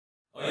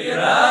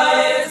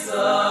Okay,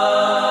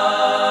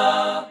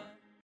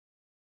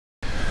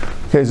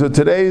 so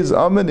today's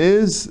amud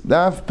is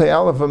Daf Pei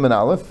Aleph Amud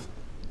Aleph,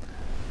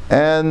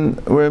 and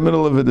we're in the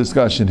middle of a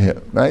discussion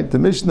here, right? The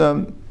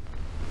Mishnah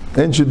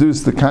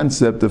introduced the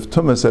concept of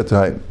Tumas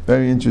Atayim.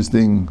 Very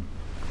interesting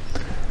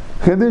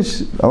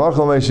Chiddush, Halacha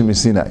L'Meisha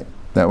Misinai.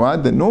 That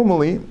what? That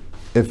normally,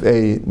 if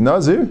a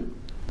Nazir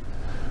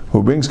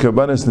who brings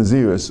Karbanas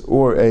Naziris,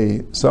 or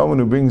someone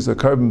who brings a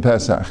Karban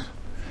Pesach,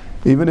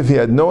 even if he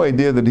had no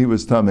idea that he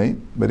was Tamei,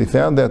 but he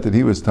found out that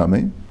he was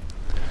Tamei,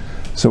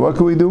 so what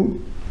can we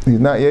do? He's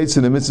not Yaitz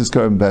in the Mitzvah's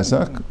Karban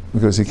Pesach,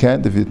 because he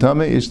can't, if you're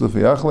Tamei, Ish L'fi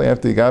Achle,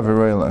 after you gav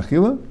Royal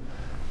Achila.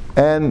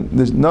 And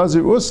the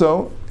Nazir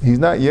also, he's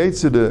not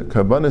Yaitz the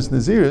Karbanas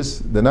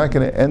Naziris, they're not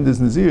going to end his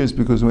Naziris,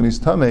 because when he's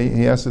Tamei,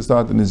 he has to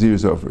start the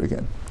Naziris over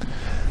again.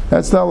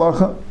 That's the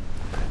halacha.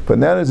 But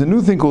now there's a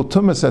new thing called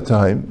Tumas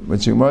Atayim,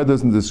 which Gemara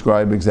doesn't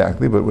describe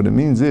exactly, but what it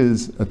means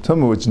is a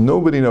tumah which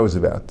nobody knows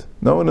about.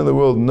 No one in the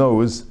world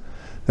knows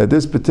that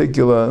this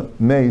particular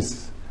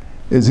mace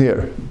is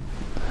here.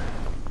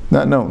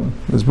 Not known.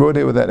 It was brought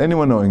here without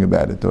anyone knowing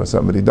about it, or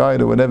somebody died,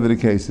 or whatever the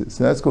case is.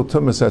 So that's called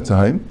Tumas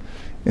Atayim.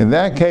 In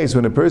that case,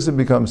 when a person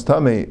becomes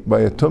tamei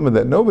by a tumah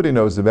that nobody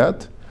knows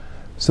about,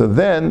 so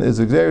then is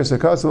Xeris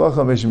Hakas Halacha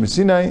L'Meisha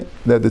Misinai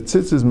that the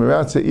tzitz is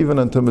meratze even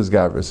on tumas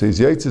gavra. So he's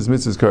Yaitz's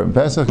mitzvah's Karban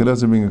Pesach, he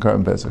doesn't bring a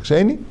Karban Pesach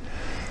Sheni.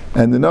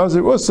 And the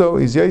Nazir also,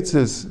 he's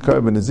Yaitz's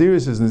Karban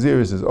Naziris, his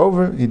Naziris is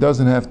over, he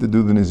doesn't have to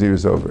do the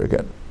Naziris over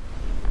again.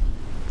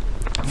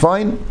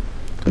 Fine.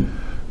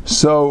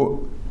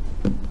 So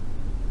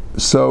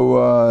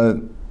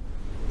the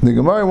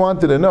Gemara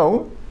wanted to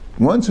know,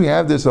 once we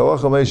have this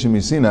Halacha L'Meisha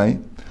Misinai,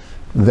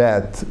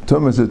 that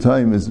Tumas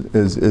Atayim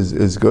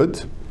is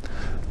good,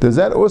 does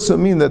that also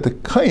mean that the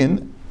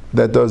Kayin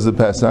that does the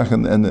Pesach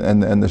and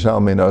the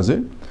Shalmei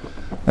Nazir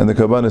and the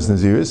Karbanas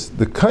Naziris,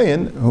 the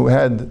Kayin who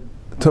had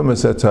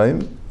Tumas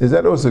Atayim, is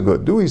that also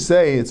good? Do we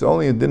say it's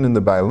only a din in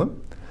the Bailam,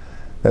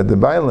 that the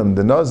Bailam,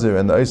 the Nazir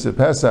and the Isa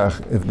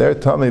Pesach, if they're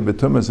Tamei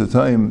b'Tumas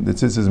Atayim, the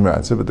tzitz is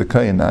Meratza, but the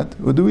Kayin not?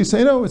 Or do we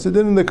say no, it's a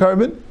din in the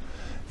Karban?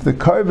 If the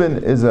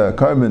Karban is a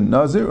Karban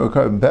Nazir or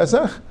Karban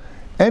Pesach,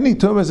 any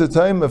Tumas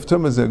Atayim of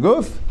Tumas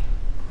Aguf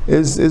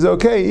is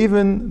okay,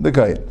 even the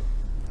Kayin.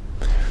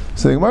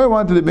 So the Gemara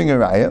wanted to bring a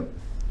raya.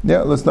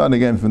 Yeah, let's start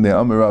again from the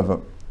Amar Rava.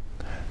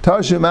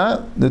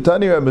 Tashima, the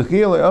Tani Rabbi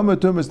Chil, Amar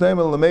Tumas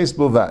Neimel L'Meis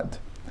Bulvad.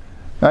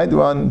 Right,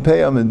 one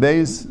Pei Amid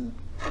Beis,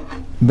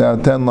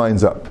 about 10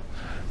 lines up.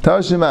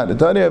 Tashima, the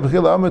Tani Rabbi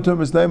Chil, Amar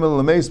Tumas Neimel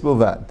L'Meis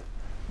Bulvad.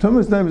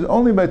 Tumas Neim is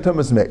only by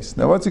Tumas Meis.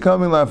 Now what's it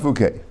coming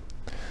Lafuke?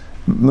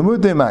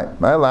 Lamute Mai,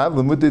 my lab,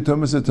 Lamute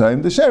Tumas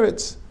Atayim, the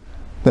Sheretz.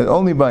 That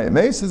only by a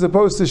mace as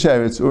opposed to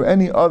Sheretz or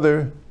any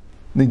other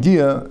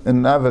Negia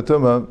and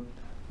Avatuma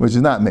which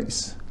is not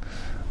mace.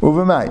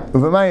 Uvamai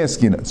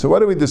eskina. So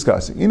what are we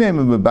discussing? If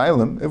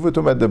we're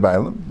talking about the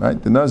Bailam, right?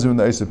 The Nazir and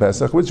the Isa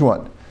Pesach, which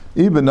one?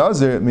 Ibn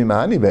Nazir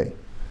mimahani bey.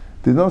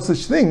 There's no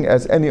such thing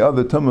as any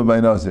other tumah by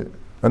Nazir.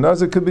 A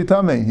Nazir could be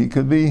tamei. He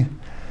could be.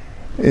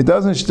 It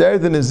doesn't share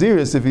the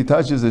Naziris if he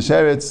touches a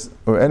sheretz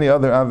or any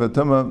other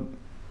avatuma,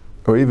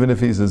 or even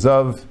if he's a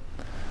zav,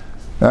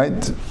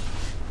 right?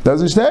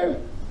 Doesn't share.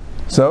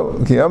 So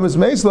kiyamas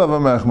mace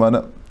lavam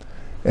rachmana.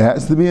 It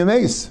has to be a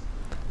mace.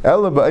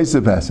 Ella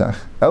ba'isa Pesach.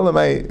 Ella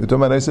may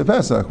talking Isa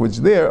Pesach, which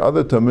there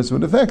other tumas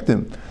would affect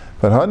him.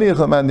 But hani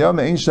chaman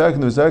yama ein shayich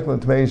v'zerek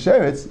l'tamei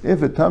sheretz.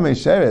 If a tamei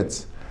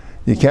sheretz,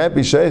 you can't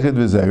be shayich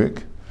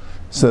v'zerek.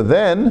 So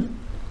then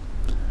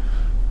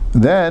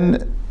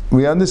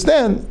we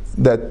understand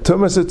that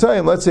tumas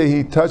atayim. Let's say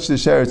he touched the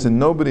sheretz and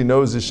nobody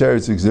knows the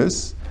sheretz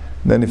exists.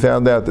 And then he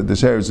found out that the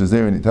sheretz was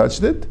there and he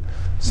touched it.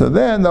 So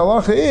then the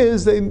halacha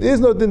is there is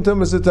no din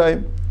tumas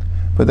atayim.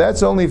 But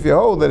that's only if you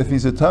hold that if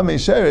he's a tamei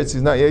sheretz,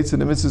 he's not yaitz in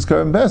the mitzvah's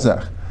Karban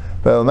Pesach.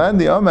 But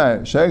Elmandi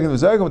Amar Shaykin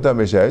v'Zargam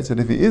tamei sheretz, and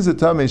if he is a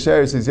tamei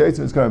sheretz, he's yaitz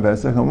in his Karban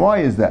Pesach. And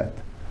why is that?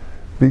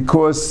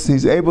 Because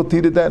he's able to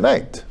eat it that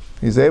night.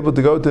 He's able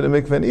to go to the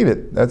mikveh and eat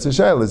it. That's a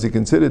shayla. Is he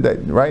considered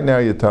that right now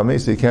you're tamei,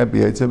 so you can't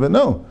be yaitz? But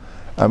no,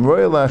 I'm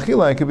royal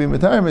achila. I could be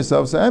matayim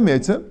myself, so I'm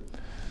yaitz,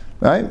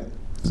 right?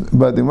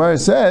 But the Gemara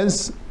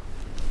says,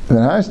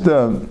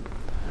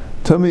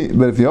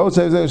 but if he holds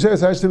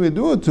sheretz,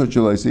 do it to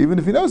even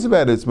if he knows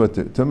about it, it's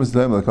mutter. Tumas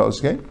time like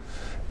Kolshkein.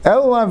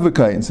 Elav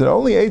v'kayin. So the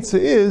only eitzah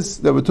is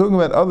that we're talking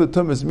about other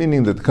tumas,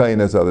 meaning that kayin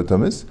has other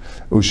tumas.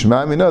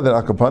 Ushma mina that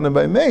akapanim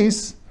by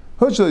mace,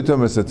 hushli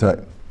tumas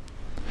atayim.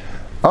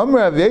 Amr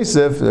Rav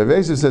Yosef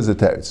says the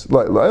teretz.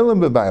 Lo'ilam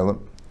b'bailam.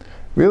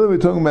 Really, we're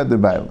talking about the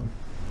bailam.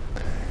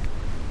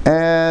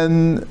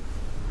 And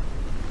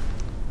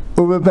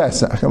uve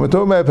Pesach, and we're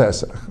talking about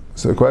Pesach.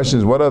 So the question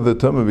is, what other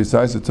tumah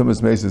besides the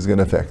tumas mace is going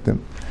to affect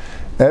him?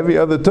 Every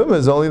other tumah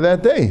is only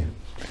that day,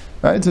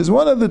 right? So there's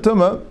one other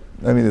tumah.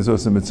 I mean, there's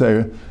also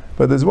mitzvah,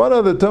 but there's one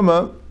other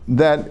tumah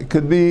that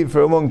could be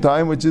for a long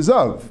time, which is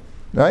of,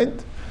 right?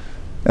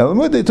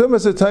 Elamud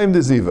tumas atayim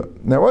deziva.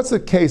 Now, what's the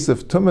case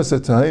of tumas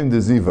atayim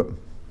deziva?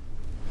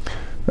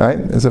 Right?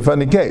 It's a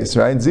funny case,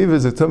 right? Ziva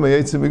is a tumah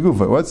yetzim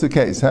migufa. What's the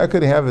case? How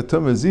could he have a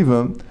tumah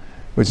ziva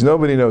which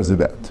nobody knows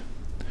about?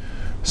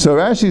 So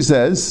Rashi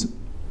says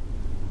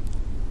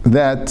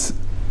that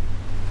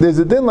there's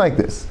a din like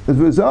this. If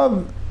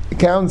Zav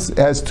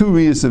has 2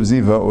 riyas of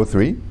ziva or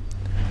 3,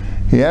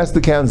 he has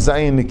to count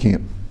Zayin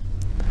Nikiyim.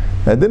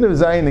 Now, the din of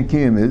Zayin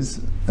Nikiyim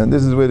is, and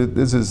this is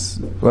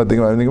what the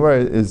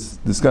Gemara is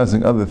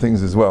discussing other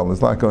things as well.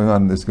 There's a lot going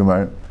on in this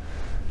Gemara.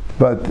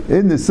 But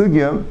in the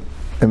Sugya,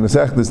 in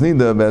Masechtas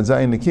Nida about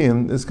Zayin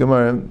Nikiyim, this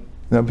Gemara,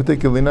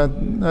 particularly not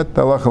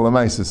the halacha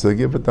l'maisa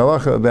Sugya, but the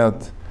halacha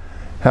about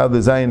how the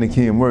Zayin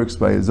Nikiyim works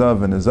by a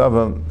Zav and a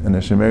Zava and a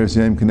Shemeres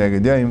Yom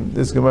Keneged Yom,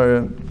 this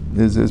Gemara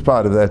is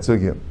part of that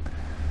Sugya.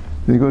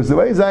 Because the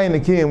way Zayin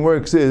Nikiyim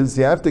works is,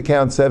 you have to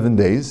count 7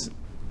 days,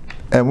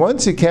 and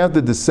once you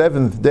counted the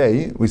 7th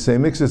day, we say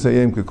Mixas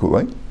Hayem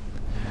Kekulei.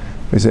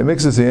 We say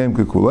Mixas Hayem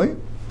Kekulei,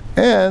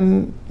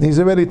 and he's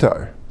already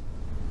tar.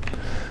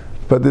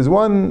 But there's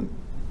one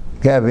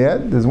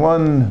caveat, there's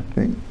one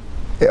thing.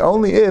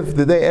 Only if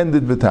the day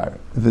ended b'tar.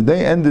 If the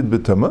day ended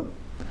b'tumah,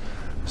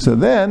 so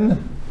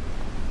then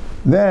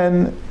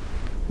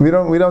we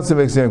don't say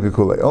Mixas Hayem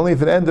Kekulei. Only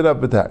if it ended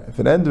up b'tar. If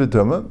it ended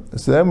b'tumah,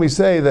 so then we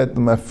say that the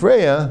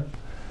Mafreya,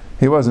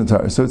 he wasn't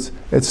tar. So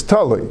it's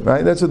totally,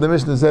 right? That's what the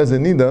Mishnah says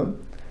in Nida,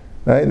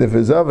 right? If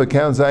a Zava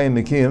counts Zayin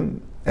Nikiyim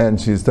and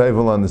she's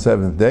tayvel on the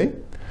 7th day,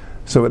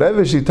 so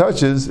whatever she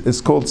touches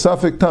is called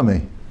Safek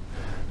Tameh.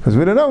 Because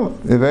we don't know.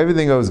 If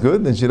everything goes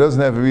good, then she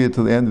doesn't have a riyah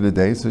till the end of the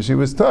day, so she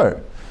was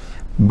tar.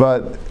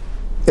 But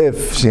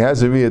if she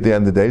has a riyah at the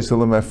end of the day, so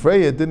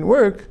L'mafreya it didn't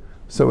work,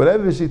 so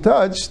whatever she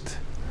touched,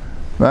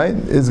 right,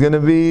 is going to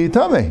be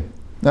Tameh.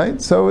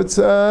 Right? So it's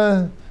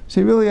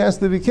she really has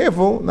to be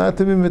careful not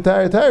to be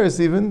Matar Taris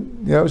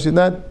even.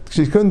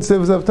 She couldn't say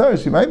herself tar.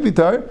 She might be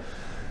tar.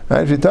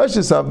 Right? If she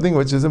touches something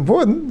which is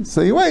important,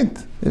 so you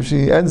wait. If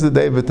she ends the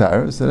day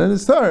b'tar, so then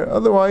it's tar.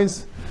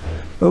 Otherwise,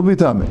 it'll be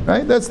tummy.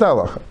 Right? That's the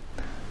halacha.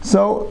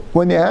 So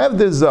when you have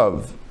this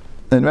zav,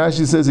 and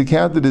Rashi says he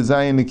counted the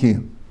Zayin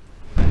Nikiyim,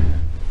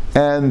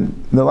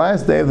 and the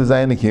last day of the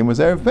Zayin Nikiyim was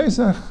Erev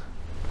Pesach.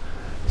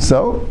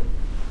 So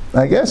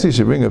I guess he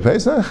should bring a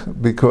Pesach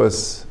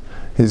because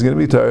he's going to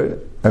be tar.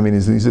 I mean,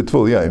 he's at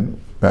full yom,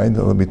 right?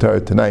 He'll be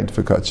tar tonight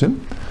for Kachim,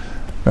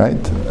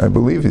 right? I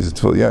believe he's at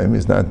full yom.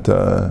 He's not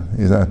tar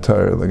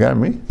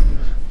lagamri,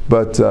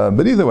 but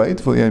either way, at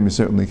full yom he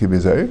certainly could be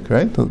zarik,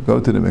 right? He'll go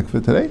to the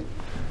mikveh today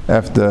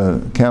after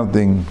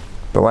counting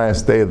the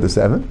last day of the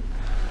 7th.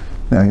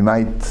 Now he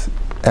might,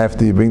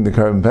 after you bring the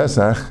Karban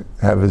Pesach,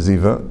 have a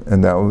ziva,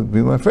 and that would be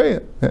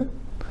Mafreya. Yeah,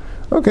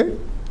 okay.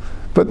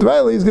 But the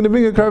Riley is going to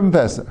bring a Karban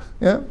Pesach.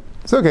 Yeah.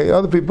 It's okay,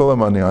 other people have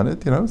money on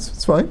it,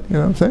 it's fine, you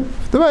know what I'm saying?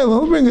 The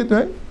Bible will bring it,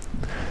 right?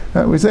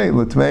 We say,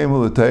 L'tmeim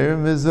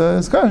u'l'tayrim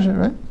is kosher,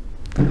 right?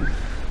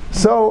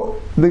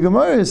 So, the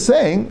Gemara is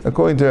saying,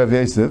 according to Rav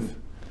Yosef,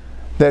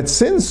 that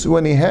since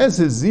when he has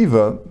his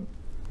ziva,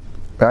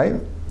 right,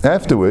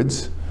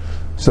 afterwards,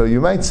 so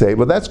you might say,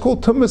 well, that's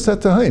called tumah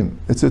satahim.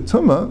 It's a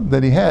tumah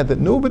that he had that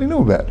nobody knew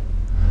about,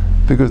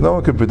 because no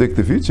one could predict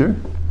the future,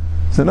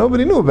 so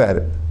nobody knew about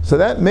it. So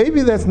that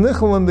maybe that's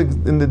nichel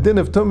in the din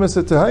of Tumas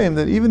Atahayim,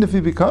 that even if he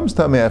becomes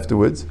Tameh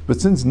afterwards,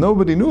 but since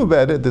nobody knew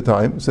about it at the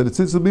time, so that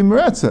since it'll be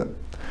Meratza.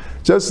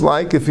 Just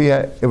like if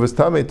it was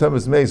Tameh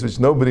Tumas Meis, which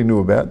nobody knew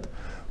about,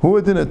 who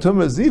would in a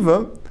Tumas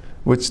Ziva,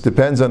 which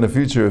depends on the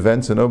future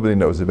events and nobody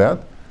knows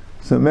about,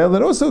 so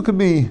that also could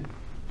be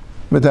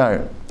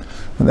Metar.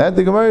 And that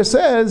the Gemara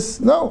says,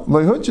 no,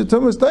 Lahutcha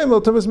Tumas Taim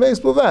or Tumas Meis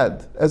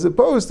Bulvad, as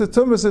opposed to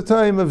Tumas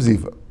Atahayim of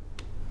Ziva.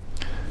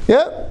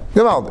 Yeah?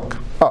 Gemaldik.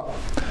 Oh.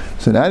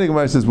 So now the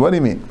Gemara says, what do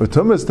you mean?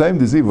 Tumas time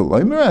the ziva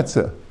loy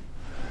meratza.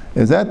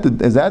 Is that the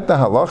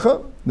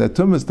halacha that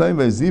tumas time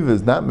by ziva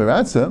is not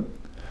meratza?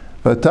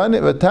 But the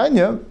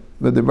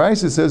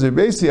Brisa says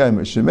Rebbeisi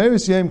Aimer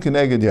Shemeris Yom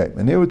Keneged Yom,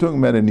 and here we're talking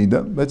about a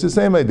nida, but it's the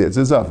same idea. It's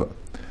a zava,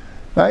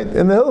 right?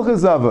 In the hilchah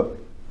zava,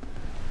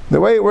 the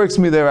way it works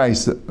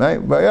midiraisa, right?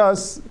 By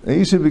us,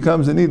 Aisha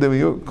becomes a nida.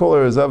 We call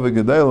her a zava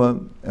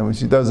gedayla, and when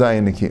she does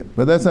zayin nikiyim,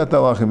 but that's not the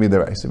halacha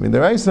midiraisa.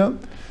 Midiraisa,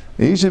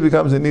 Aisha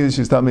becomes a nida,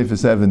 she's tummy for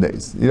 7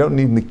 days. You don't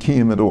need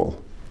nikiyim at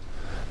all.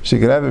 She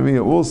can have it be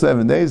all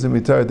 7 days and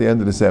retire at the end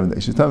of the 7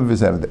 days. She's tummy for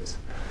 7 days.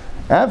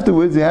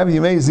 Afterwards, you have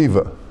Yemei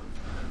Ziva.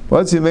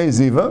 What's Yemei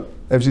Ziva?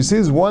 If she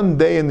sees 1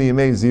 day in the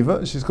Yemei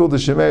Ziva, she's called the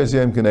Shemeres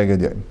Yom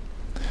Keneged Yom.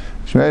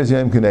 Shemeres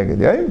Yom Keneged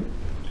Yom.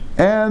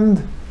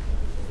 And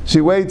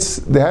she waits,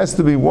 there has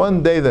to be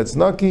 1 day that's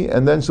Naki,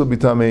 and then she'll be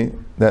tummy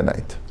that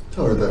night.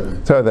 Tell her that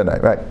night. Tell her that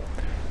night, right.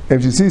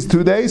 If she sees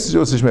 2 days, she's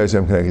also Shemeres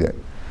Yom Keneged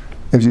Yom.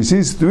 If she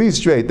sees 3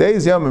 straight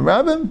days, Yom and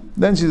Rabbim,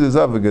 then she's a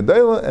Zava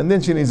Gedayla, and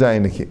then she needs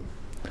Zayin Nikiyim.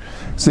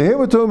 So here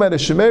we're talking about a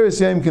Shemeres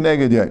Yom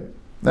Keneged Yom,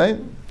 right?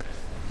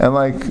 And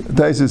like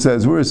Taisa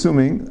says, we're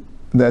assuming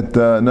that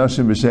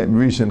Nashim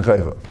B'Rishin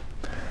Chayva,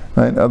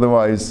 right?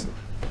 Otherwise,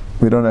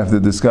 we don't have to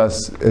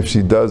discuss if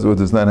she does or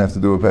does not have to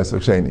do a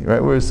Pesach Sheni,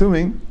 right? We're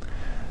assuming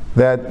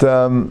that,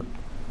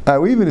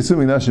 we're even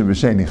assuming Nashim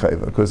B'Sheni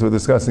Chayva, because we're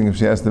discussing if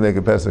she has to make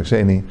a Pesach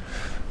Sheni.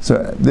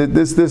 So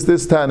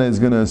this Tana is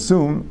going to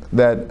assume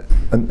that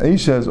an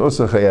Isha is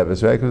also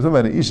Chayavis, right? Because we're talking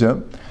about an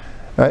Isha,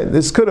 right?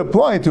 This could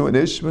apply to an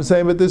Ish, we're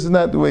saying, but this is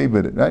not the way you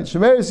put it, right?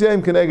 Shemeres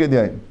Yom Keneged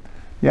Yom.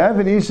 You have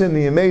an Isha in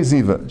the Yemei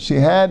Ziva. She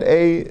had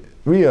a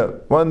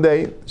Riyah one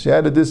day, she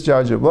had a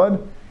discharge of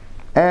blood,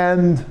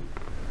 and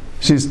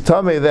she's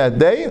Tameh that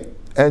day,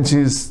 and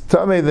she's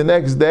Tameh the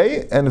next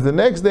day, and if the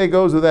next day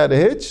goes without a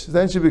hitch,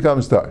 then she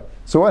becomes tar.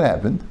 So what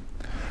happened?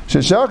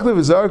 Let's say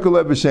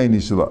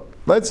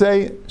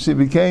she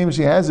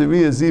has a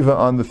Riyah Ziva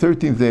on the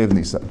 13th day of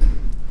Nisan.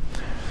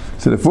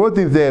 So the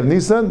 14th day of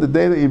Nisan, the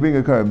day that you bring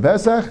a Karban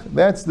Pesach,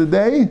 that's the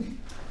day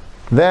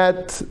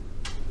that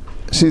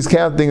she's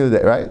counting the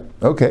day, right?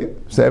 Okay,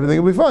 so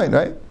everything will be fine,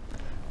 right?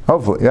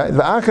 Hopefully, right?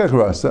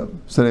 So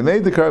they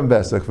made the Karban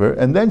Pesach for her,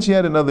 and then she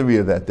had another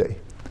Riyah that day.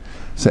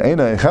 So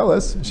Eina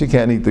Echelas, she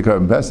can't eat the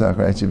Karban Pesach,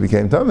 right? She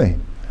became Tameh.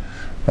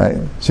 Right?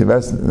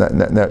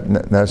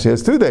 Now she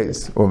has 2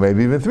 days, or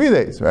maybe even 3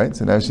 days, right?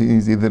 So now she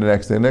eats either the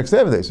next day or the next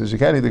 7 days. So she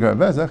can't eat the Karban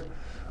Pesach.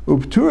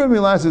 Uptura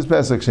milas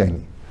Pesach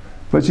Sheni.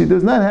 But she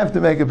does not have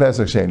to make a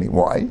Pesach Sheni.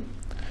 Why?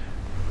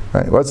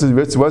 Right? What's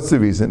the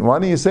reason? Why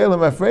don't you say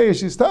Lamafreya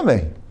she's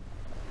Tameh?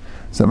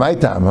 So my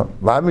Tama,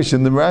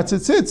 Lamishin the Meratzit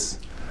sits.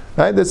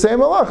 Right? The same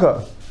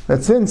halacha.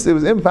 That since it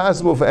was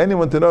impossible for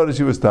anyone to know that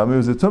she was Tameh, it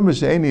was a Tumah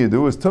She'eni Yadu, it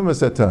was Tumah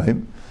at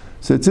time.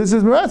 So tzitz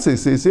is meratzeh.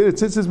 So you see that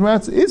tzitz is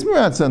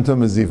meratzeh on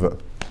Tumah Ziva.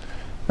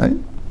 Right?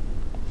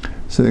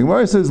 So the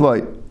Gemara says,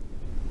 light.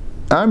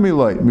 Amri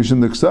light.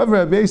 Mishum d'ksav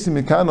Rabbi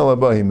mikana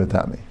labahi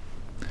metami.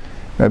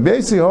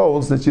 Rabbi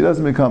holds that she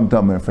doesn't become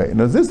Tameh Frey.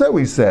 Now, is this that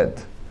we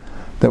said?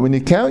 That when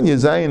you count your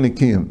Zayin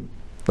Nikim,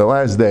 the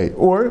last day,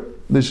 or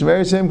the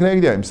Shemar Shem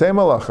K'neged Yom, same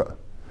halacha.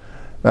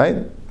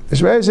 Right? The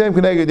Shemar Shem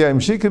K'neged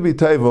Yom, she could be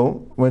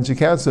Taivel when she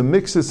counts a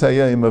mixus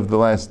hayim of the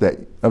last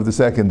day, of the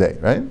second day,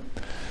 right?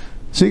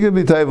 She could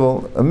be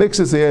table a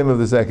mixus hayim of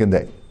the second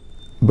day,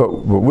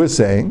 but what we're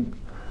saying,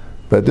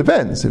 but it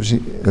depends.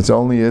 It's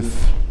only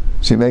if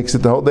she makes it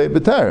the whole day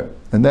b'tara,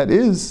 and that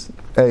is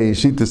a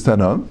shitas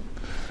tanam.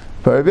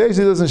 But Rabbi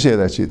doesn't share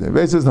that shita.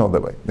 Rabbi doesn't hold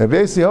that way. Rabbi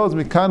holds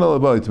mikana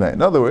l'boy tmei.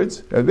 In other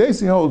words, Rabbi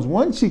holds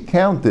once she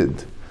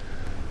counted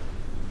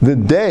the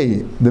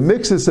day, the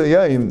mixus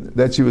hayim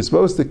that she was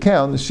supposed to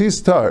count,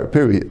 she's tar.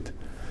 Period.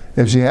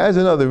 If she has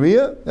another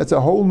riyah, that's a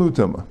whole new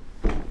tumah.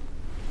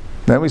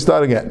 Then we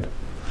start again.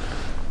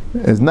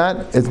 It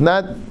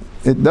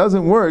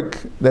doesn't work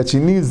that she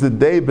needs the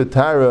day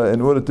betara in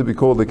order to be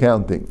called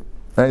accounting.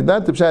 Right?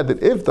 Not the pshat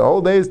that if the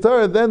whole day is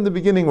Torah, then the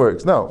beginning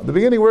works. No, the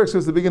beginning works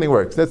because the beginning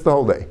works. That's the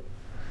whole day.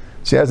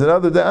 She has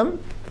another dam,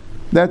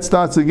 that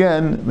starts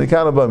again,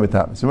 Mikana Ba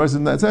Mitam. So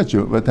that's not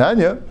true. But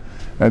Tanya,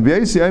 Rabbi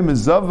Yisrael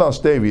is Zav Val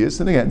Shtevius,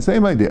 and again,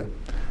 same idea.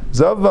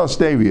 Zav Val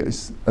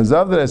Shtevius, a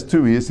Zav that has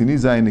 2 Riyas, he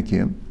needs Zayin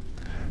Nikim.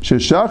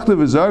 Sheshachta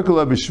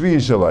v'zarkala b'shvi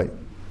Yishalai.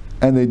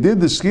 And they did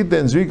the Shkita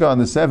and Zrika on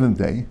the 7th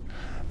day,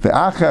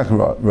 Ve'achach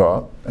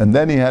ra, and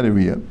then he had a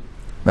Riyah.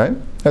 Right?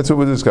 That's what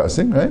we're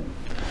discussing, right?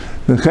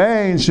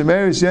 V'chein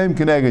shemeris yom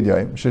k'neged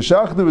yom,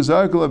 sheshachta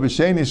v'zarkala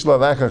b'sheni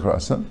shlav achach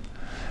rasa,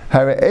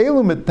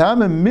 hara'elu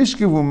metamem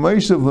mishkev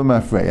u'moishav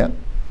l'mafreya.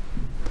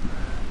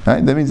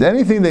 Right? That means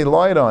anything they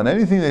lied on,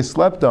 anything they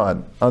slept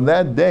on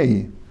that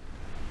day,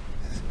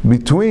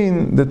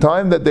 between the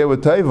time that they were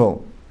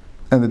teivel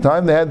and the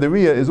time they had the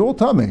riyah, is all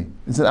tummy.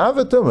 It's an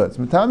avatumah. It's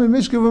metamem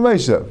mishkev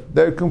u'moishav.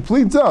 They're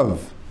complete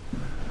of.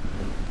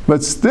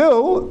 But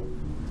still,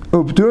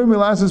 uptur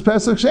milas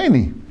Pesach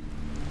Sheni.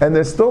 And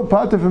they're still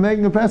part of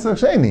making a Pesach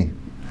Sheni.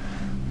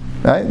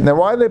 Right? Now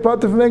why are they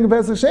part of making a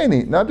Pesach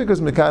Sheni? Not because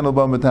Mekanel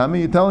Ba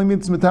Matami, you're telling me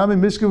it's Matami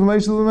Mishkav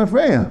Meishel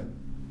Mafreya.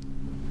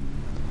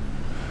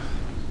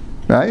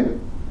 Right?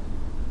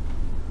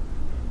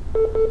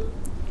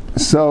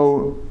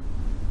 So,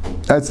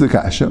 that's the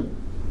kasha.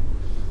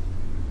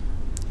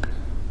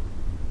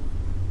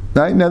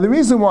 Right? Now the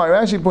reason why,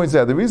 Rashi points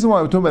out, the reason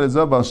why we're talking about a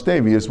Zav Bal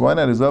Shtevius, why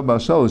not a Zav Bal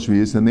Shalosh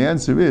Riyos? And the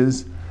answer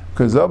is,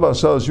 because Zav Bal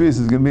Shalosh Riyos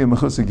is going to be a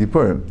Mechusah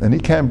Kippur, and he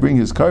can't bring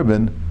his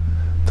carbon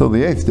till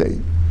the 8th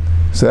day.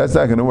 So that's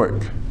not going to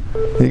work.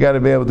 He got to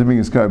be able to bring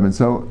his carbon.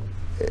 So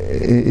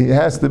it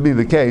has to be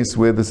the case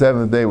where the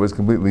 7th day was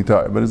completely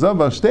tar. But a Zav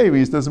Bal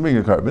Shtevius doesn't bring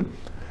a carbon.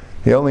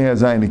 He only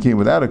has Zayin Nikim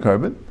without a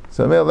carbon.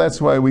 So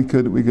that's why we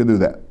could do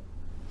that.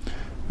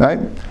 Right?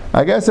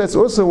 I guess that's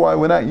also why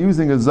we're not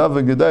using a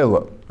Zava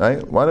Gedela.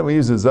 Right? Why don't we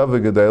use a Zava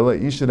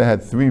Gedela? You should have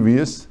had 3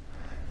 Riyas,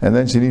 and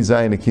then she needs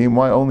Zayin Nikim.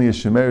 Why only a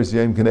Shemeris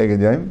Yom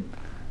Keneged Yom?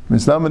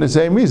 It's not for the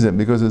same reason,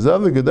 because a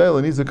Zava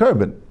Gedela needs a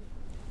carbon.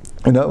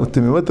 You know,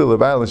 to me, what the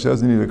Levaila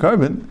doesn't need a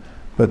carbon,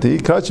 but to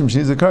eat kachim, she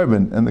needs a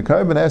carbon, and the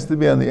carbon has to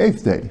be on the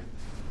 8th day.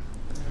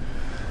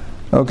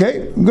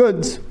 Okay,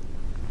 good.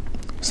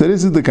 So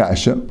this is the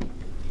kasha.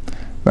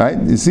 Right?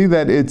 You see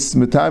that it's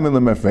Matam and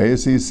Lemafreya,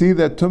 so you see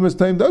that Tumas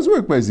time does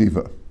work by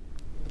Ziva.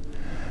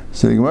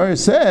 So the Gemara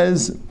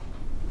says,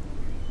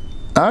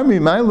 Ami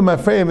Ma'il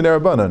Lemafreya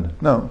Midarabanan.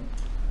 No.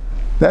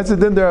 That's a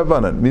din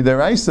derabanan.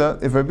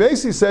 Midaraisa, if Rabbi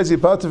says you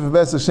part of a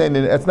Pesach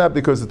Sheni, that's not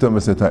because of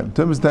Tumas time.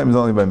 Tumas time is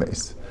only by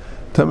Mace.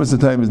 Tumas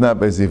time is not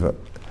by Ziva.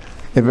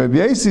 If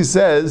Rabbi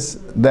says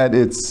that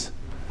it's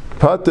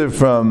pater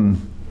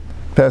from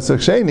Pesach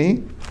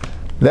Sheni,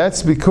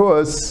 that's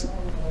because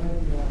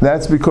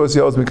he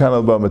holds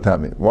Mekanal Ba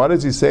Matami. Why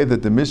does he say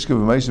that the Mishkav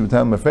of Meshim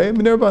Matam Mafreya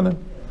Midarabanan?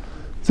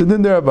 It's a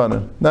din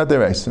derabanan, not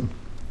deraisim.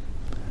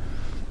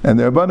 And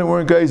the Rabbanim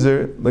weren't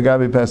geyser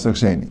l'gabi Pesach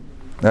Sheni.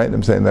 Right?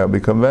 I'm saying that will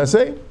become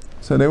Vasei.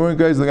 So they weren't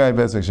geyser l'gabi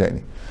Pesach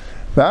Sheni.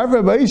 V'av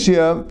Rabbi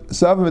Ishia,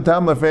 Sav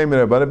Mitam Lafreim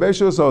Rabbi, Rabbi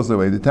Ishia was also the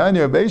way. The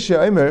Tanya Rabbi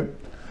Ishia Eimer,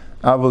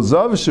 Avol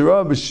Zav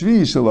Shira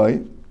B'Shvi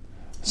Shalai,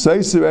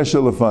 Seiser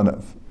Eshel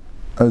Lefanav.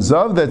 A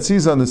Zav that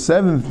sees on the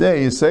seventh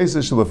day is Seiser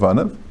Eshel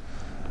Lefanav.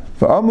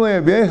 V'amlei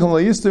Rabbi Yechon Lo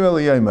Yister El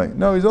Yemai.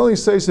 No, he's only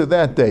Seiser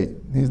that day.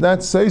 He's not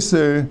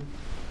Seiser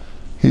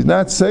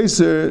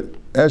Eshel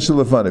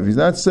Lefanav. He's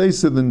not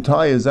Seiser the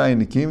entire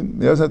Zayin Nikim.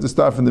 He doesn't have to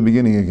start from the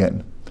beginning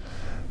again.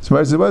 So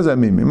what does that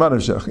mean? Right?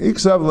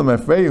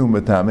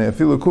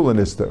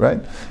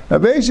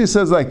 Rabbi Ishia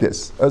says like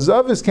this: a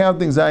Zav is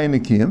counting Zayin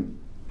Nikim,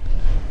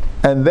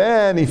 and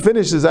then he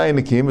finishes Zayin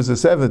Nikim. It's the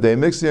seventh day,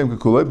 mixed Yom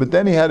Kippur, but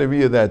then he had a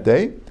Riyah that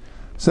day.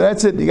 So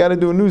that's it. You got to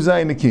do a new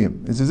Zayin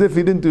Nikim. It's as if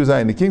he didn't do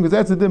Zayin Nikim, because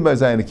that's the din by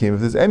Zayin Nikim.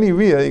 If there's any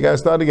Riyah, you got to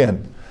start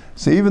again.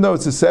 So even though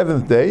it's the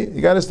seventh day, you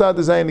got to start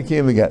the Zayin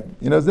Nikim again.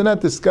 You know, they're not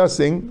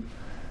discussing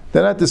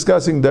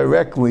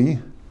directly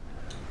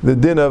the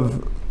din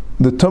of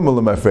the Tumul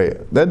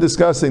Mafreya. They're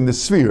discussing the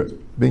sphere,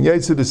 being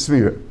Yaitz of the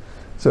sphere.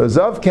 So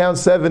Zav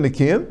counts 7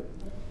 Nikim,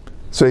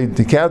 so he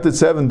counted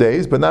 7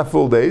 days, but not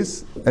full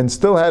days, and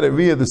still had a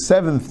Riyah the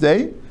 7th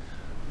day.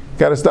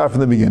 Got to start from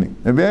the beginning.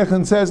 And Rabbi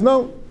Yechon says,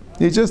 no,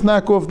 you just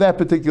knock off that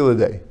particular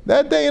day.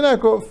 That day you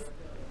knock off.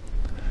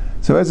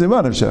 So as if you're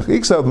going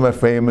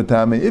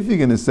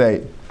to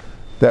say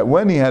that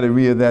when he had a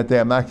Riyah that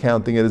day, I'm not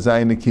counting it as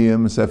Zayin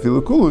Nikim, so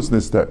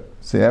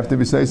you have to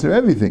be Seiser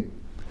everything.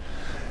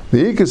 But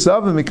if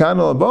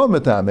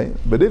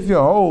you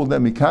hold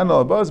that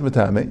Mikanal Abba is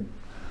Matame,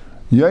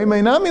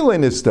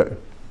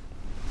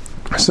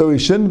 so he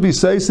shouldn't be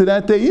Seiser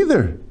that day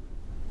either.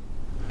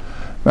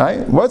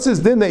 Right? What's his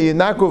din that you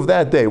knock off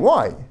that day?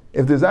 Why?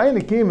 If the Zayin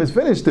Nikim is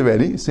finished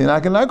already, so you're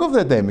not going to knock off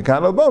that day.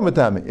 Mikanal Abba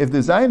Matame. If the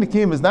Zayin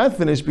Nikim is not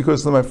finished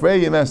because I'm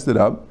afraid you messed it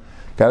up,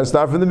 got to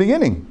start from the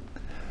beginning.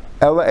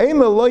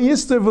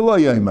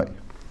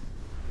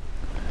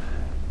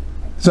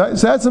 So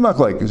that's a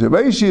machlokes.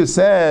 Rabbi Ishia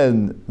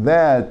said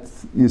that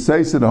you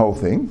say the whole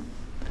thing,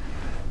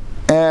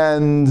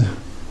 and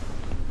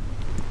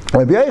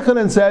Rabbi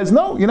Yechanan says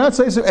no, you're not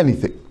saying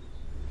anything.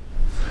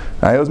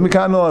 I was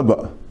Mikanal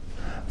Abba.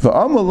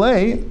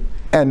 V'amalei,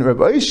 and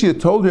Rabbi Ishia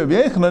told Rabbi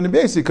Yechanan, Rabbi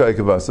Yesi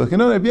Kaikavasach, you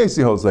know Rabbi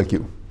Yesi holds like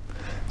you.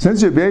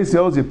 Since Rabbi Yesi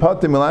holds you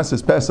patim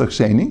milasas Pesach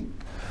Sheni,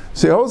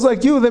 so he holds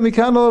like you, then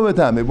Mikanal Abba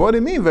Tami. What do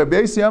you mean?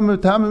 Rabbi Yesi Am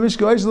Tami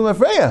Mishko Eshel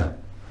Mafreya,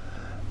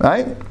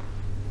 right?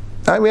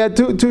 We had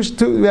two shots.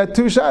 We had a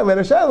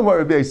shayla what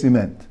Rabbi Yossi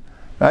meant.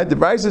 Right? The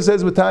Brisa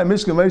says Matai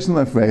Mishka Meishel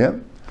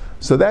Mafreya.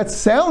 So that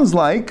sounds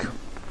like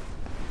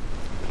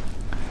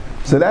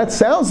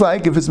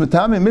if it's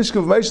Matami Mishka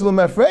Meishel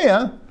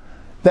Mafreya,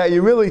 that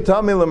you really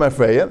Tami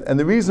Mafreya, and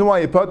the reason why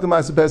you put the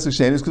Masa Pesach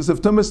Sheni is because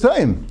of Tumas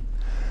time.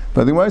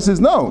 But the Gemara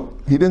says no,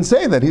 he didn't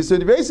say that. He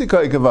said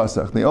basically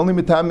Kavasach. The only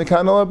Matami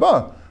Mikanal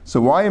Abba.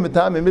 So why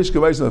Matami Mishka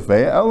Meishel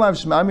Mafreya? Elav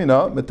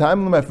Shmamina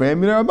Matami Mafreya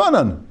Minar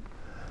Abanan.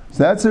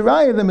 So that's a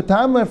raya. The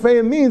Matam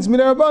Lefreya means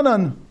Minar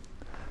Rabbanan.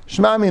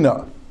 Shema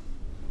Mina.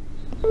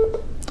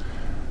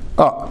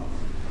 Oh.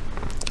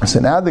 So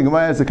now the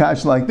Gemara has a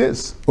question like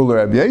this. Ula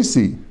Rabbi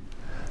Yesi.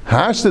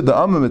 Hashta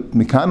da Amma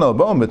Mikanal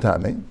Abba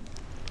Matame.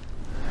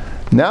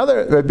 Now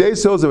that Rabbi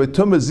Yesi holds that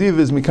Tumah Ziv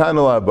is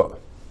Mikanal Abba.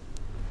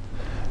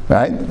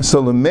 Right?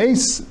 So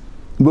Lemeis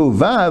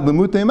Bulvad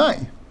Lemutei Mai.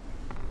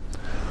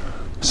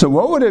 So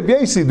what would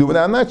Rabbi Yesi do?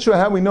 Now I'm not sure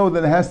how we know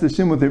that it has to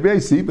shim with Rabbi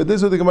Yesi, but this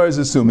is what the Gemara is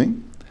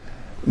assuming.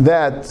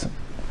 That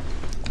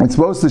it's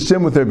supposed to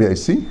shim with Rabbi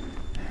Yossi,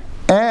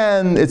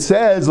 and it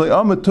says like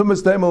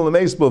Tumas Daimel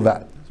Lemeis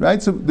Bilvad.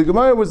 Right? So the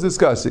Gemara was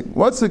discussing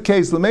what's the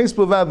case Lemeis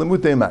Bilvad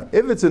Lemutei Mai.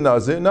 If it's a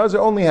Nazir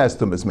only has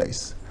Tumas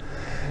Meis.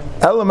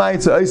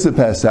 Elamaitz Eisa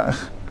Pesach.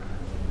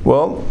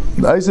 Well,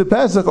 the Eisa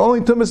Pesach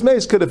only Tumas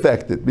Meis could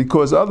affect it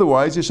because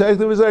otherwise you shaykh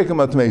the Mizaykim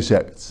Atmei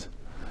Sheretz.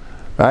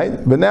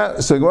 Right? But now,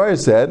 so Gemara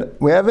said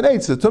we have an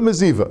Eitz, Tumas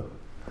Ziva.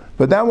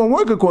 But that won't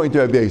work according to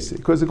Rabbi Yossi,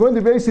 because according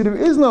to Rabbi Yossi there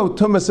is no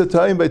Tumas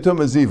Atayim by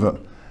Tumas Ziva.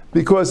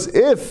 Because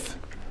if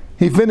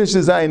he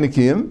finishes Zayin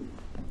Nikim,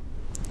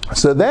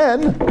 so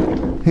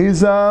then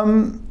he's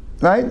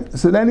right.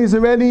 So then he's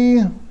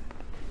already.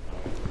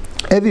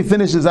 If he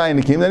finishes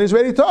Zayin Nikim, then he's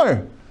ready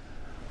tar.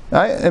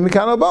 Right? And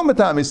Mikanal Abba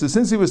Matami. So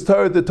since he was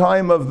tar at the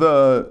time of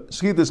the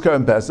Shchitas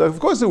Karim Pesach, of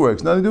course it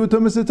works. Nothing to do with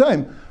Tumas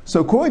Atayim.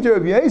 So according to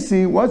Rabbi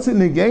Yossi, what's in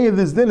the gay of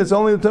this din? It's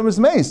only the Tumas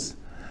Meis.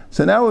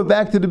 So now we're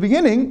back to the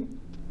beginning.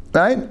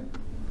 Right?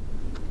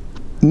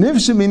 Niv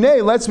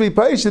Sheminei, let's be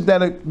patient that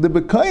the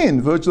Bekayin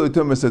virtually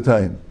Tumas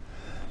Atayim.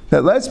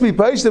 That let's be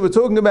patient that we're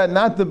talking about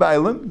not the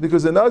Bailam,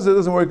 because the Nazir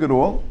doesn't work at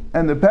all,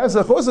 and the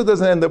Pesach also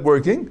doesn't end up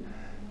working,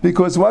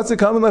 because what's the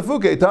common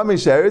Lafuke? Tami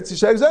Sheretz,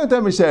 Yishayzang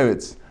Tami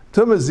Sheretz.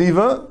 Tumas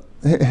Ziva,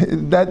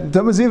 that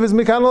Tumas Ziva is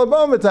Mikanal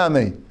Abba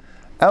Matami.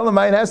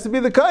 Elamite has to be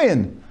the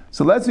Kayin.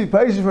 So let's be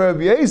patient for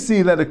Rabbi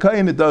Yossi that a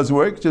Kayin it does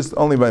work, just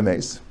only by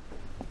Mace.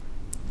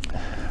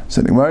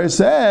 So the Gemara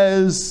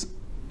says,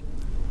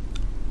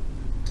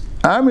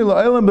 Amri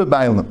Lo'elam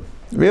B'Bailam.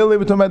 Really,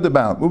 we're talking about the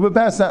Baal. Ube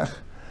Pesach.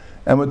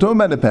 And we're talking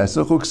about the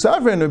Pesach.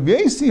 Uksaver and Rabbi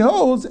Yasi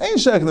holds, ain't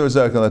shek no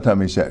reserkel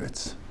atami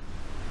sheretz.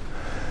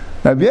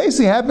 Rabbi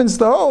Yasi happens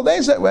to hold,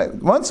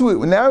 once we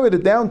narrowed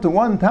it down to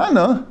one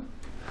Tana,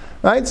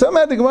 right?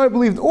 Somehow the Gemara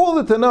believed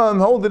all the Tanaim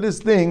hold to this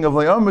thing of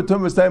like Amr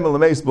Tumas Taim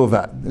Alameis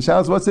Bulvat. The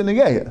Shal is what's in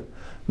Negeya?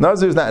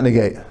 Nazir is not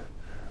Negeya.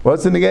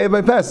 What's in Negeya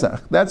by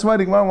Pesach? That's why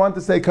the Gemara wanted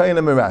to say Kayin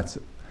and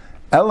Meratzu.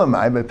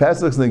 Elamai by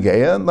Pesach's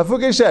Negeya and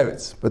Lafukei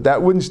Sheretz. But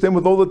that wouldn't stem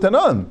with all the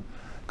Tanaim.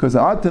 Because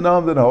the Art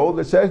Tanaim that hold,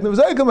 the Shek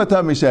Nevzayka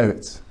Matami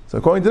Sheretz. So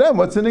according to them,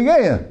 what's in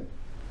Negeya?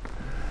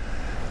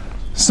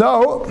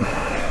 So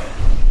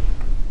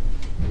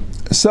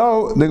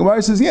the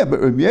Gemara says, yeah, but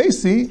Rabbi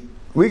Yasi,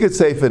 we could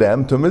say for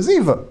them, Tumas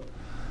Ziva.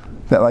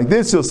 That like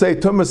this, you'll say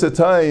Tumas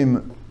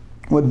Atayim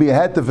would be a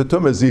heta for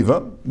Tumas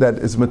Ziva, that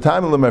is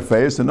Matayim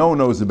L'Merfeir, so no one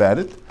knows about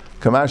it.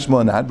 Kamash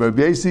Monad, but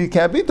Rabbi Yasi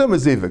can't be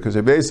Tumas Ziva, because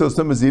Rabbi Yasi is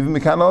Tumas Ziva,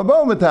 Mikan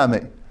Alabo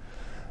Matame.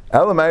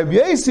 Elamai, Rabbi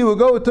Yasi will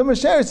go with Tumas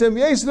Sheretz, and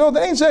Rabbi Yasi, no,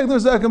 they ain't Shek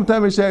L'Zakam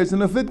Tumas Sheretz,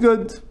 and if it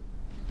good.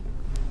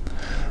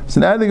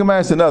 So now the Gemara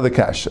has another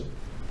kasha.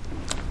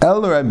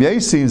 El Rabbi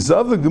Yasi,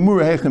 Zava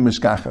Gemura Hechem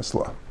Mishkachas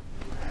La.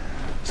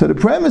 So the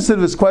premise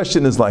of this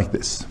question is like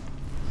this.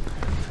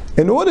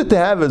 In order to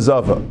have a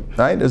Zava,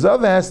 right, a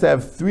Zava has to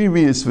have 3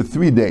 riyas for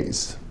 3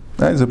 days.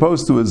 Right, as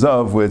opposed to a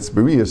Zav where it's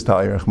beriyas tal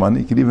Yerachman,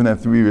 you could even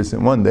have 3 riyas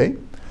in 1 day.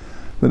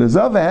 But a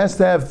Zava has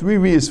to have 3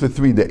 riyas for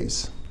 3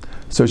 days.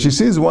 So she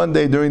sees 1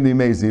 day during the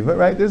Yimei Ziva,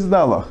 right, this is the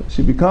halacha.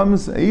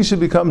 Aisha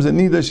becomes a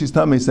Nida, she's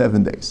Tamei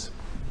 7 days.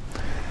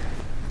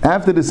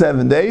 After the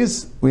 7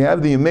 days, we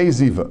have the Yimei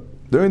Ziva.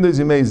 During the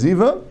Yimei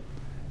Ziva,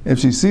 if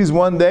she sees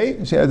 1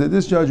 day, she has to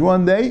discharge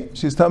 1 day,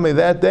 she's Tamei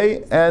that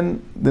day, and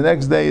the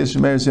next day is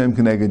Shemer Shem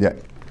Keneged Yai.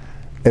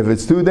 If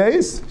it's 2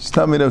 days, she's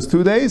Tamei those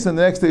 2 days, and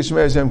the next day is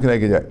Shemer Shem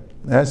Keneged Yai.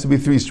 It has to be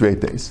 3 straight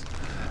days.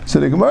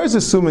 So the Gemara is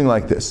assuming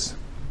like this.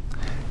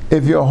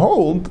 If you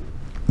hold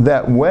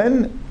that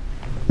when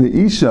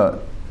the Isha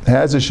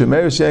has a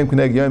Shemer Shem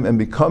Keneged Yai and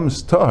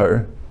becomes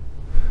Tahar,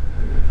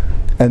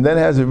 and then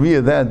has a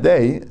Riyah that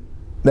day,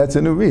 that's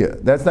a new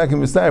Riyah. That's not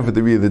going to be started for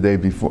the Riyah the day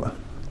before.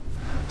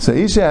 So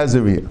Isha has a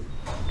Riyah.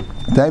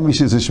 Time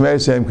Isha is a Shmer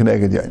Shem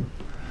Keneged Yom.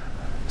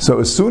 So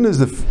as soon as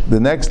the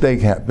next day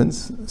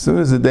happens, as soon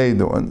as the day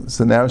dawns,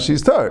 so now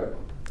she's tar.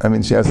 I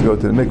mean, she has to go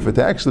to the mikveh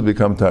to actually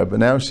become tar, but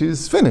now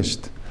she's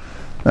finished.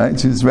 Right?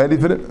 She's ready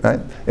for it.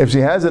 Right? If she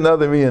has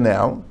another Riyah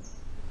now,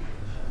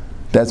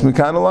 that's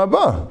Mikan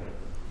Alaba.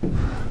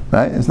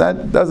 Right?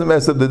 Doesn't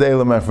mess up the day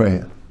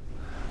L'Mafreya.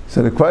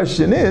 So the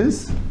question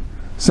is,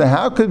 so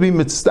how could we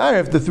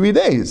mitzvah the 3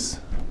 days?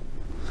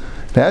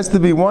 It has to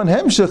be one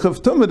hemshech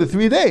of tumah to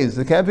 3 days.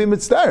 It can't be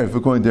mitzvah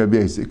according to Rabbi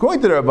Yasi.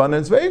 According to the Rabbanan,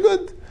 it's very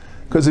good.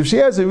 Because if she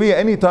has a riyah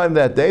any time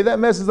that day, that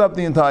messes up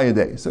the entire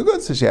day. So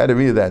good, so she had a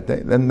riyah that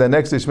day. Then the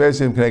next day, Shmer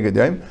Shem Keneged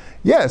Yom.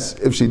 Yes,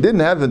 if she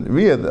didn't have a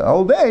riyah the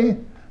whole day,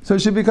 so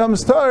she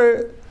becomes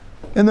tar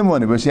in the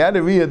morning. But she had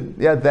a riyah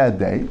yet that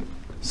day,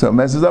 so it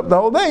messes up the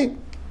whole day.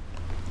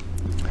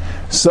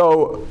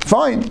 So,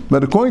 fine.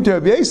 But according to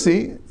Rabbi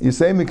Yasi, you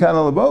say Mikan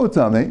Alabo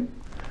Tame,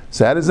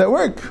 so how does that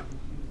work?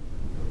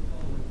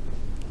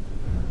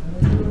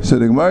 So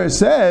the Gemara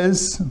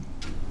says,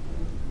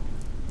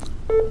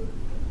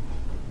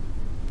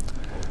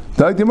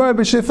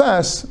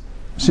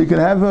 she could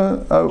have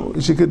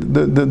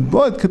the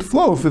blood could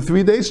flow for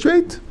 3 days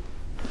straight.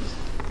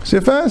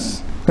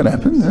 Shifas could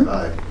happen.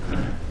 Huh?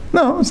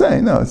 No, I'm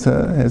saying it's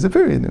a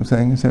period. I'm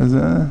saying it says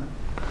the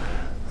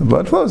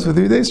blood flows for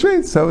 3 days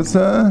straight. So it's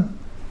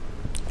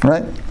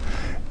right.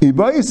 You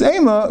don't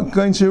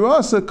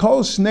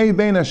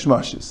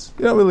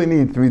really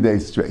need 3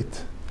 days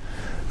straight.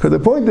 Because the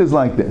point is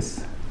like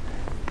this.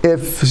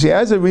 If she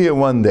has a riyah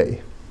 1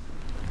 day,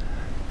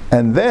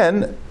 and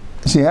then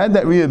she had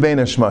that riyah bein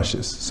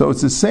hashmashis, so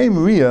it's the same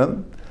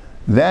riyah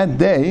that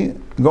day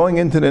going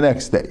into the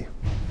next day.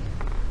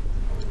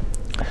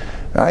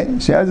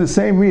 Right? She has the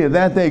same riyah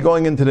that day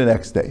going into the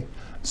next day.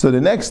 So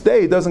the next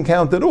day doesn't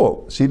count at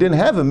all. She didn't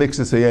have a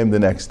mixus hayom the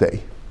next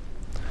day.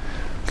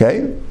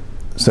 Okay?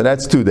 So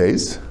that's 2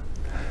 days.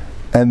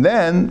 And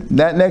then,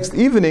 that next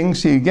evening,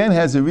 she again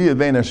has a riyah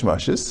bein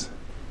hashmashis,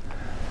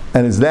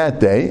 and it's that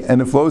day,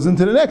 and it flows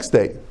into the next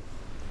day.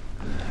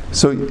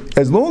 So,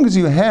 as long as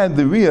you had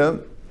the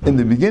riyah in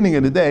the beginning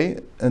of the day,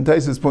 and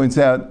Taisus points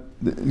out,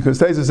 because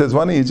Taisus says,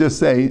 why don't you just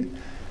say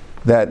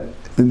that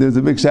there's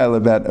a big shadow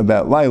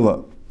about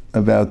Laila,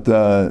 about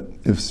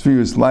if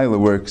Sphirus Laila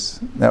works.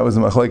 That was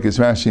a machlekes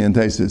Rashi and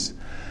Taisus.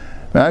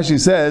 Rashi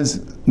says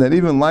that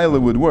even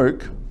Laila would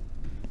work,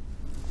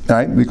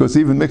 right? Because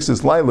even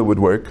mixus Laila would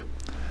work.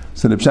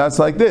 So the pshat's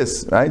like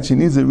this, right? She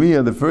needs a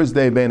riyah the first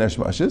day bein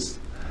hashmashis,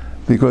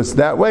 because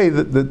that way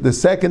the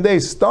second day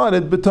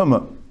started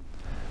B'tumah.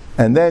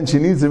 And then she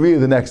needs a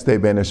riyah the next day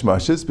bein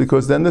hashmashis,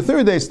 because then the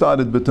third day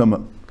started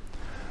B'tumah.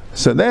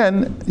 So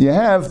then you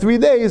have 3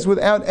 days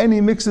without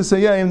any mixus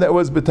hayayim that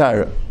was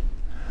B'tara.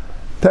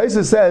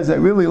 Taisa says that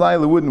really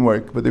Laila wouldn't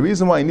work, but the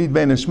reason why you need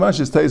bein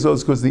hashmashis, Taisa,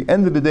 is because the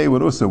end of the day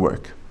would also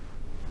work.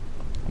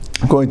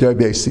 According to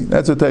Rabbi,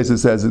 that's what Taisa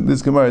says. And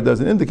this Gemara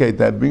doesn't indicate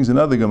that. It brings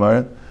another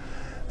Gemara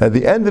At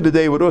the end of the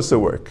day would also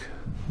work.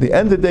 The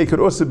end of the day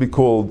could also be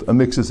called a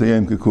mixus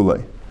ayam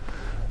kekulei,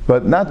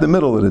 but not the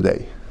middle of the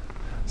day.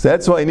 So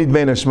that's why you need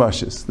bein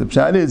hashmashis. The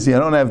pshat is you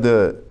don't have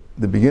the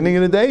beginning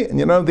of the day and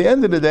you don't have the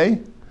end of the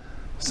day.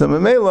 So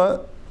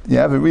memela, you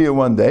have a riyah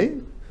one day,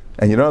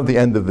 and you don't have the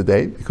end of the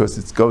day because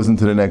it goes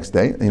into the next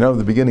day, and you don't have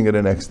the beginning of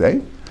the next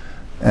day.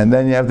 And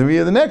then you have the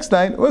riyah the next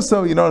night,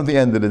 also you don't have the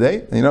end of the day,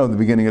 and you don't have the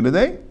beginning of the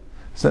day.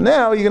 So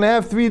now you're going to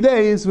have 3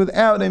 days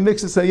without a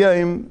mixus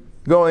ayam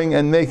going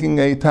and making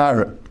a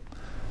tara.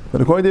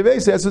 But according to Rabbi,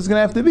 that's what it's going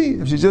to have to be.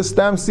 If she just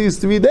sees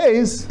 3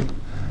 days,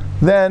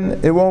 then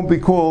it won't be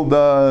called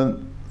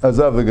Azav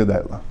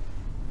V'Gadayla.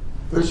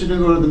 But if she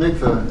didn't go to the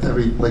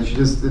mikveh she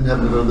just didn't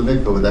have to go to the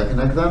mikveh, would that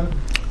connect them?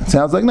 It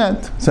sounds like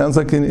that. It sounds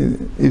like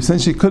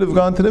since she could have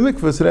gone to the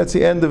mikveh, so that's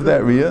the end of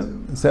that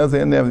riyah. It sounds like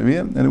the end of the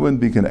riyah, and it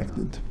wouldn't be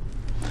connected.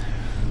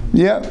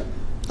 Yeah.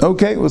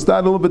 Okay, we'll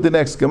start a little bit the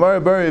next. Gemara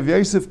Bari of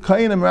Yosef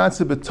Kayin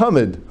Maratza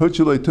B'Tamid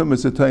Huchulei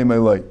Tumas Atayim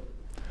Eloi.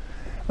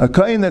 A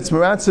kain that's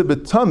maratza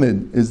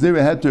b'tamid is there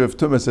a heter of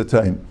tumas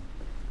atayim,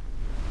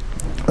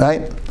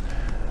 right?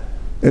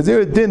 Is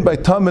there a din by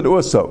tamid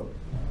also,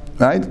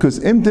 right? Because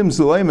imtim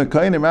zulayim a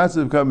kain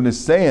maratza b'tamid is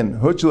saying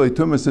huchlei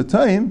tumas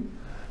atayim,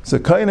 so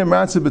kain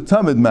maratza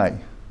b'tamid may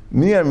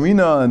mi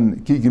amrina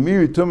and ki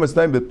gemiri tumas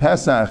atayim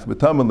b'pesach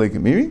b'tamid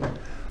legemiri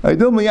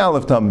idul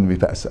miyalav tamid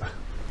b'pesach,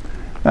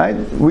 right?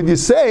 Would you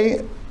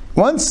say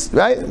once,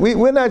 right?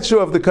 We're not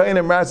sure if the kain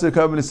maratza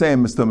b'tamid is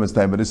saying tumas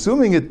atayim, but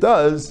assuming it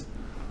does.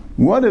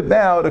 What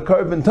about a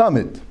carbon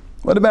tamid?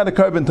 What about a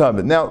carbon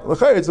tamid? Now,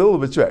 l'chayr, it's a little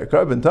bit tricky.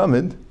 Carbon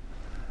tamid,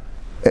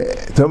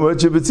 tamud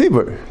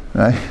shebetzibur,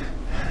 right?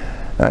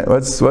 Right?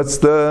 What's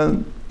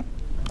the?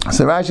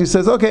 So Rashi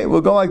says, okay,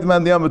 we'll go like the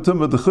man the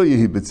amatum the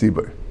chuyahi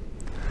betzibur,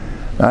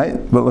 right?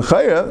 But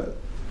l'chayr,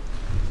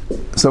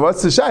 so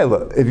what's the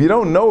shaila? If you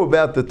don't know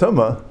about the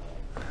tumah,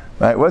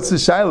 right? What's the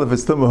shaila if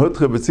it's tumah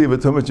hutcha betzibur,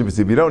 tumah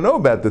shebetzibur? You don't know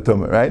about the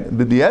tumah, right?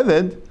 But the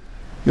eved,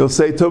 you'll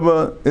say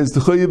tumah is the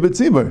chuyahi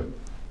betzibur.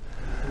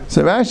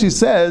 So Rashi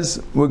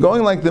says, we're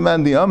going like the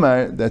man the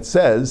Amar that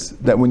says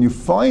that when you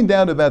find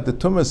out about the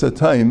Tumas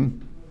HaTayim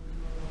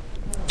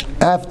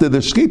after the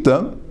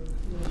Shkita,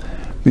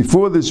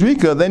 before the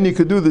Zrika, then you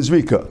could do the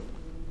Zrika.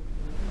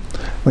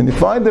 When you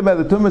find out about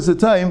the Tumas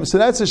HaTayim, so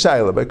that's a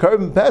Shaila. By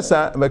carbon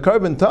Pesach, by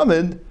carbon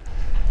Tamid,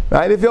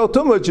 right, if you're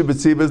Tumah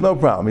Betzibur, there's no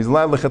problem. He's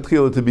allowed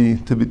L'chatchila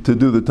to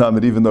do the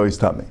Tamid even though he's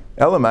Tamid.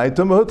 Elamai,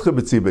 Tumah Hutcha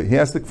Betzibur, he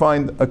has to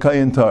find a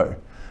Kayin Tar.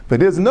 But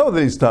he doesn't know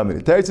that he's tamei.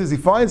 The Torah says he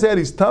finds out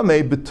he's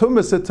tamei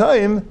b'tumas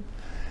atayim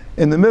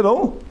in the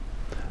middle.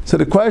 So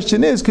the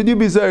question is, could you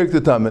be zarek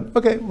to tamei?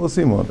 Okay, we'll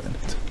see more about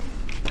it.